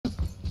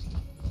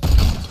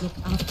Look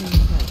after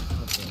yourself,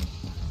 Cobra.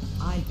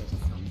 I get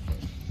something.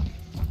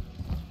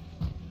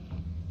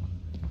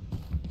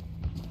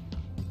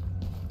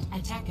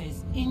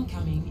 Attackers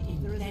incoming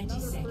in There is 30 another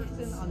seconds.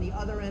 person on the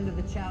other end of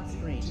the chat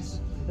stream.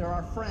 There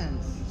are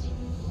friends,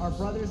 our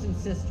brothers and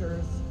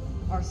sisters,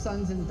 our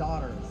sons and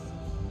daughters.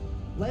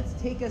 Let's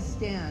take a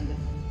stand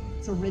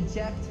to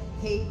reject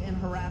hate and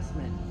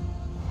harassment.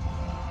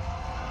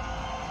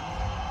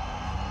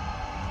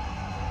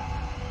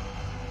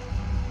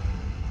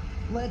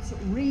 Let's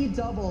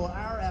redouble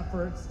our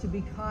efforts to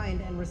be kind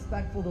and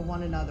respectful to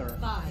one another.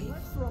 5,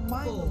 Let's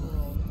remind 4, the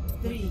world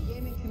that 3, the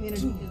gaming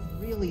community 2,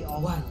 is really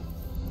all 1.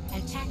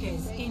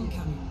 Attackers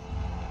incoming.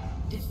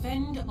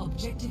 Defend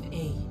objective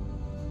A.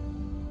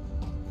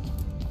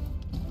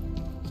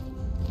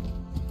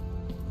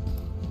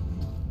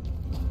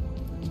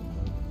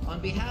 On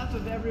behalf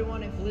of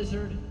everyone at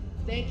Blizzard,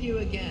 thank you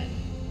again,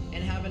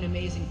 and have an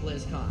amazing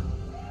BlizzCon.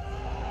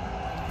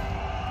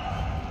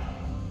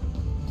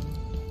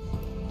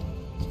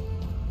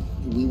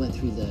 We went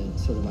through the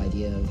sort of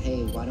idea of,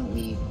 hey, why don't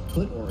we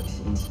put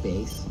orcs in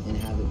space and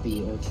have it be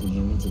orcs and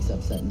humans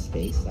except set in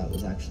space? That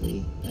was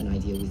actually an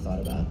idea we thought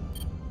about.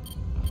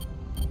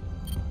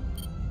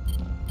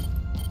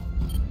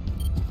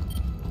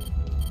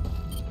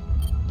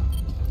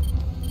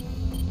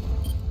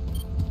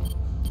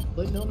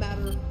 But no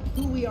matter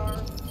who we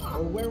are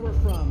or where we're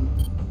from,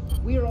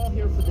 we are all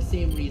here for the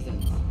same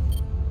reasons.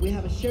 We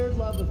have a shared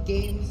love of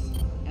games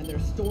and their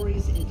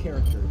stories and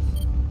characters.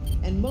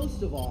 And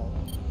most of all,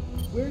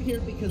 we're here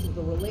because of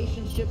the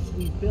relationships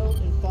we've built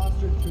and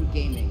fostered through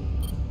gaming.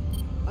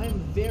 I am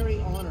very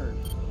honored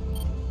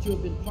to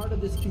have been part of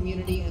this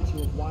community and to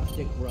have watched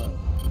it grow.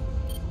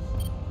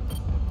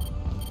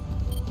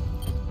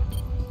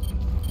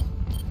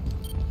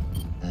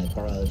 I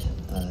borrowed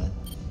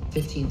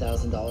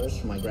 $15,000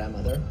 from my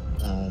grandmother.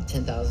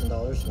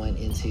 $10,000 went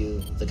into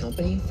the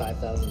company,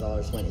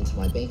 $5,000 went into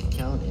my bank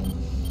account, and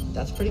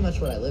that's pretty much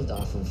what I lived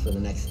off of for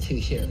the next 2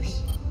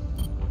 years.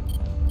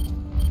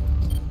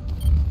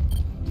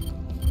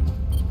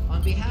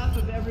 On behalf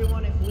of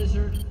everyone at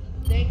Blizzard,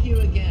 thank you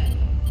again,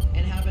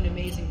 and have an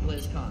amazing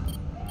BlizzCon.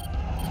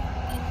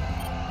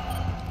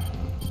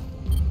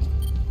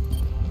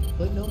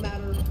 But no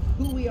matter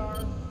who we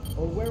are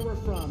or where we're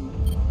from,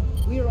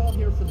 we are all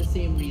here for the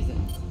same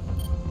reasons.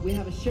 We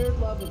have a shared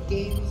love of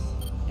games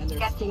and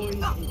their stories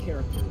and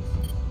characters.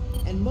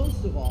 And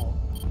most of all,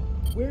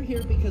 we're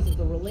here because of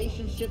the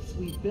relationships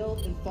we've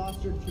built and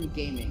fostered through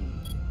gaming.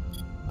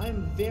 I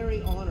am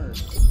very honored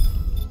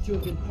to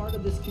have been part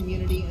of this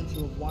community and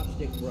to have watched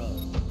it grow.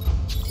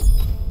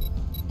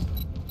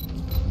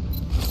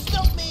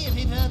 Stop me if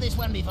you've heard this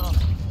one before.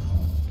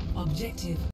 Objective